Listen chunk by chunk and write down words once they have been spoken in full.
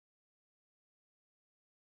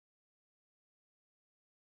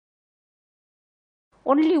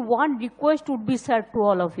only one request would be served to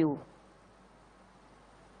all of you.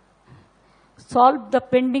 Solve the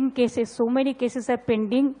pending cases. So many cases are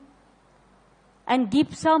pending. And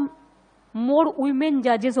give some more women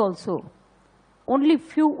judges also. Only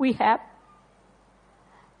few we have.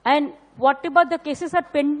 And whatever the cases are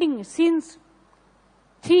pending since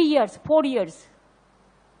 3 years, 4 years,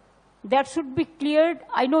 that should be cleared.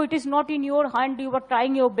 I know it is not in your hand. You are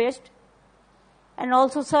trying your best. And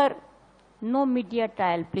also, sir, no media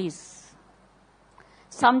trial, please.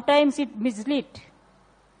 Sometimes it misleads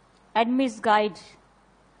and misguides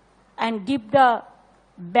and give the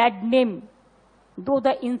bad name, though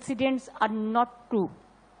the incidents are not true.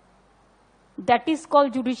 That is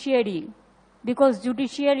called judiciary, because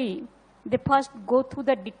judiciary, they first go through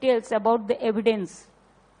the details about the evidence,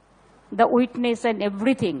 the witness and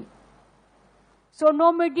everything. So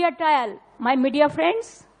no media trial. My media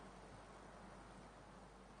friends,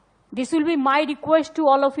 this will be my request to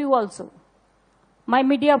all of you also. My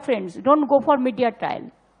media friends, don't go for media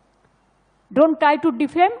trial. Don't try to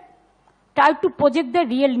defame, try to project the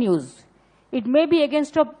real news. It may be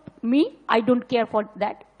against me, I don't care for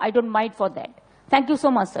that. I don't mind for that. Thank you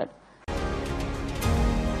so much, sir.